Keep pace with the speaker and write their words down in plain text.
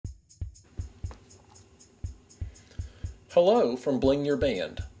Hello from Bling Your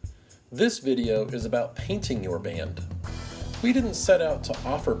Band. This video is about painting your band. We didn't set out to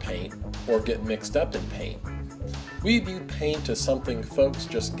offer paint or get mixed up in paint. We view paint as something folks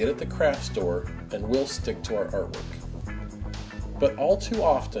just get at the craft store and we'll stick to our artwork. But all too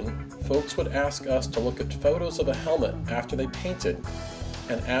often, folks would ask us to look at photos of a helmet after they painted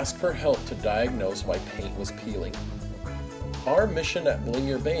and ask for help to diagnose why paint was peeling. Our mission at Bling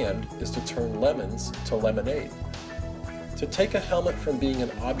Your Band is to turn lemons to lemonade. To take a helmet from being an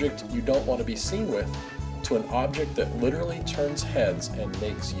object you don't want to be seen with to an object that literally turns heads and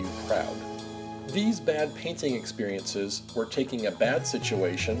makes you proud. These bad painting experiences were taking a bad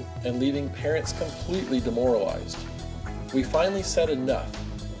situation and leaving parents completely demoralized. We finally said enough.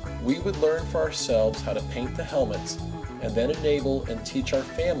 We would learn for ourselves how to paint the helmets and then enable and teach our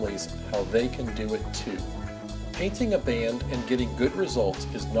families how they can do it too. Painting a band and getting good results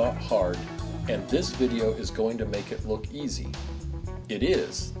is not hard, and this video is going to make it look easy. It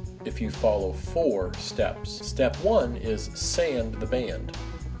is, if you follow 4 steps. Step 1 is sand the band.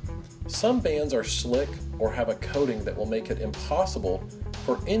 Some bands are slick or have a coating that will make it impossible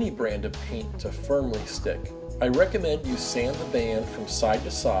for any brand of paint to firmly stick. I recommend you sand the band from side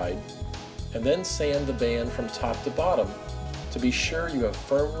to side and then sand the band from top to bottom to be sure you have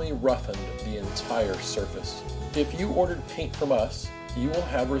firmly roughened the entire surface. If you ordered paint from us, you will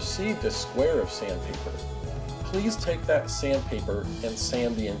have received a square of sandpaper. Please take that sandpaper and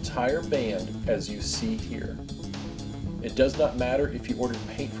sand the entire band as you see here. It does not matter if you ordered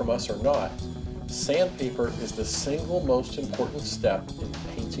paint from us or not, sandpaper is the single most important step in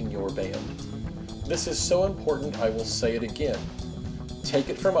painting your band. This is so important I will say it again. Take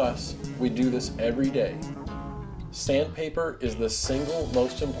it from us, we do this every day. Sandpaper is the single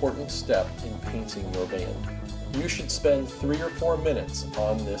most important step in painting your band. You should spend 3 or 4 minutes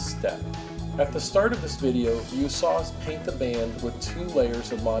on this step. At the start of this video, you saw us paint the band with 2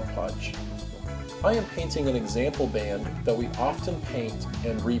 layers of Mod Podge. I am painting an example band that we often paint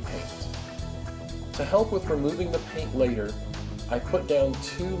and repaint. To help with removing the paint later, I put down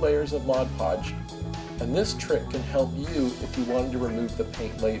 2 layers of Mod Podge, and this trick can help you if you wanted to remove the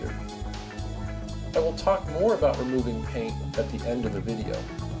paint later. I will talk more about removing paint at the end of the video.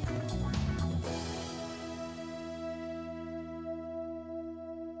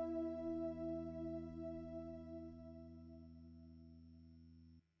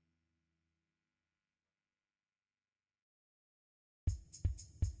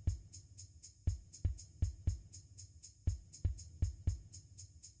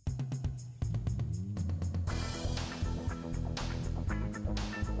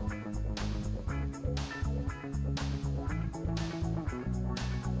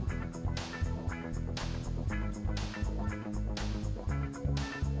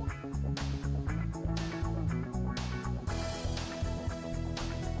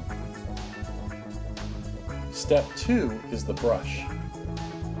 Step 2 is the brush.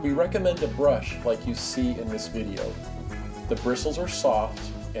 We recommend a brush like you see in this video. The bristles are soft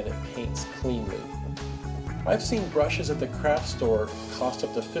and it paints cleanly. I've seen brushes at the craft store cost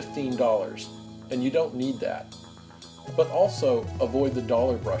up to $15, and you don't need that. But also avoid the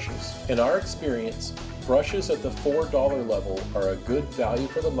dollar brushes. In our experience, brushes at the $4 level are a good value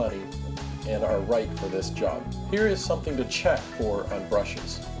for the money and are right for this job. Here is something to check for on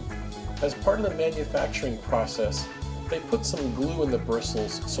brushes. As part of the manufacturing process, they put some glue in the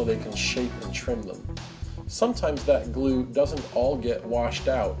bristles so they can shape and trim them. Sometimes that glue doesn't all get washed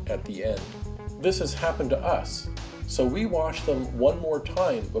out at the end. This has happened to us, so we wash them one more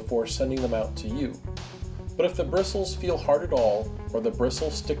time before sending them out to you. But if the bristles feel hard at all, or the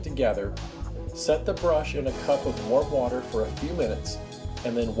bristles stick together, set the brush in a cup of warm water for a few minutes,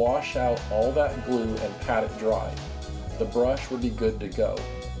 and then wash out all that glue and pat it dry. The brush will be good to go.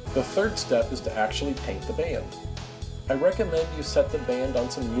 The third step is to actually paint the band. I recommend you set the band on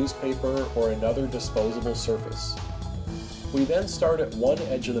some newspaper or another disposable surface. We then start at one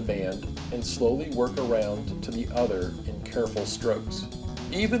edge of the band and slowly work around to the other in careful strokes.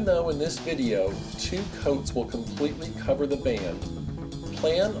 Even though in this video 2 coats will completely cover the band,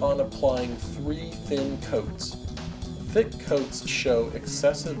 plan on applying 3 thin coats. Thick coats show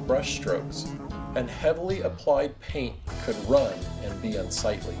excessive brush strokes, and heavily applied paint could run and be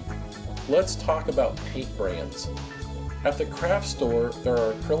unsightly. Let's talk about paint brands. At the craft store, there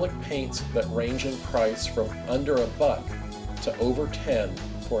are acrylic paints that range in price from under $1 to over $10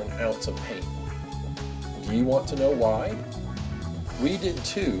 for an ounce of paint. Do you want to know why? We did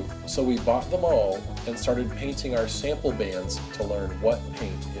too, so we bought them all and started painting our sample bands to learn what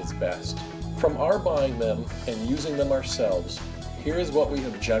paint is best. From our buying them and using them ourselves, here is what we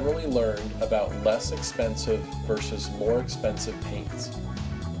have generally learned about less expensive versus more expensive paints.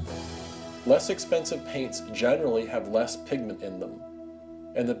 Less expensive paints generally have less pigment in them,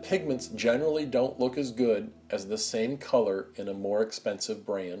 and the pigments generally don't look as good as the same color in a more expensive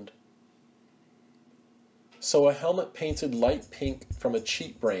brand. So a helmet painted light pink from a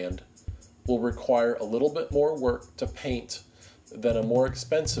cheap brand will require a little bit more work to paint than a more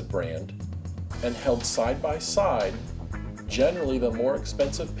expensive brand, and held side by side, generally the more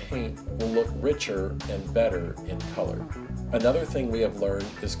expensive paint will look richer and better in color. Another thing we have learned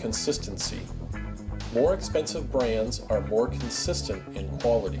is consistency. More expensive brands are more consistent in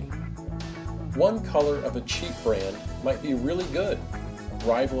quality. One color of a cheap brand might be really good,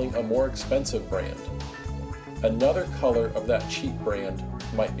 rivaling a more expensive brand. Another color of that cheap brand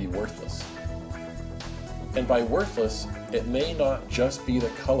might be worthless. And by worthless, it may not just be the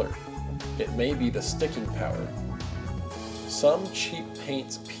color. It may be the sticking power. Some cheap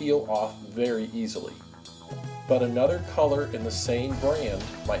paints peel off very easily, but another color in the same brand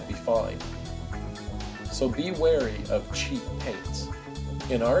might be fine. So be wary of cheap paints.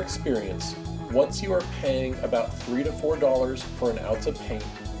 In our experience, once you are paying about $3 to $4 for an ounce of paint,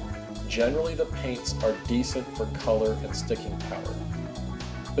 generally the paints are decent for color and sticking power.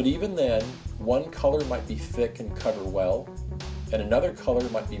 But even then, one color might be thick and cover well, and another color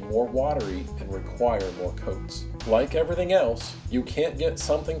might be more watery and require more coats. Like everything else, you can't get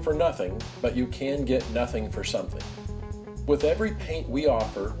something for nothing, but you can get nothing for something. With every paint we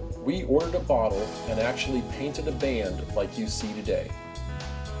offer, we ordered a bottle and actually painted a band like you see today.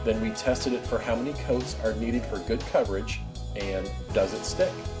 Then we tested it for how many coats are needed for good coverage, and does it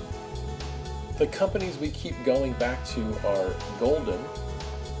stick? The companies we keep going back to are Golden,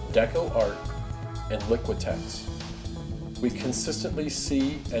 Deco Art, and Liquitex. We consistently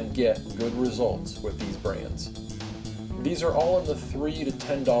see and get good results with these brands. These are all in the $3 to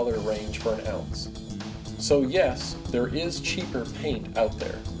 $10 range for an ounce. So yes, there is cheaper paint out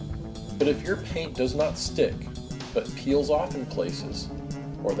there. But if your paint does not stick, but peels off in places,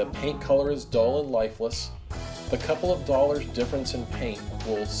 or the paint color is dull and lifeless, the couple of dollars difference in paint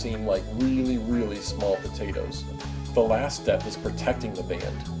will seem like really small potatoes. The last step is protecting the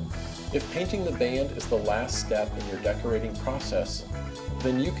band. If painting the band is the last step in your decorating process,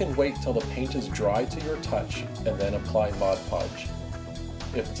 then you can wait till the paint is dry to your touch and then apply Mod Podge.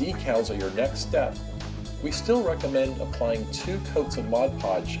 If decals are your next step, we still recommend applying 2 coats of Mod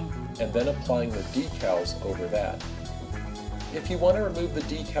Podge and then applying the decals over that. If you want to remove the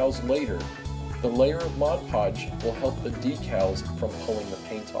decals later, the layer of Mod Podge will help the decals from pulling the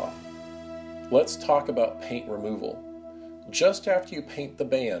paint off. Let's talk about paint removal. Just after you paint the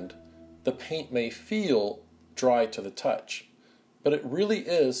band, the paint may feel dry to the touch, but it really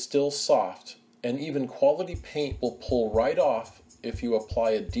is still soft, and even quality paint will pull right off if you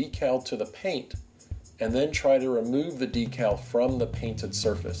apply a decal to the paint and then try to remove the decal from the painted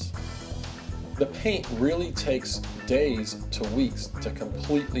surface. The paint really takes days to weeks to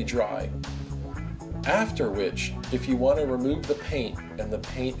completely dry, after which, if you want to remove the paint and the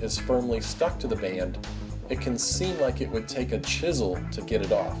paint is firmly stuck to the band, it can seem like it would take a chisel to get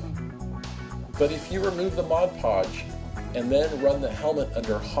it off. But if you remove the Mod Podge and then run the helmet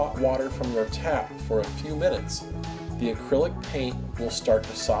under hot water from your tap for a few minutes, the acrylic paint will start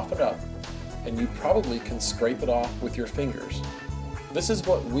to soften up, and you probably can scrape it off with your fingers. This is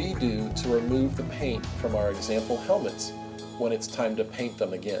what we do to remove the paint from our example helmets when it's time to paint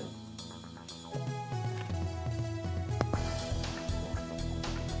them again.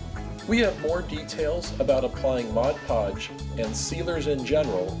 We have more details about applying Mod Podge and sealers in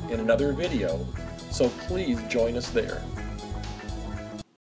general in another video, so please join us there.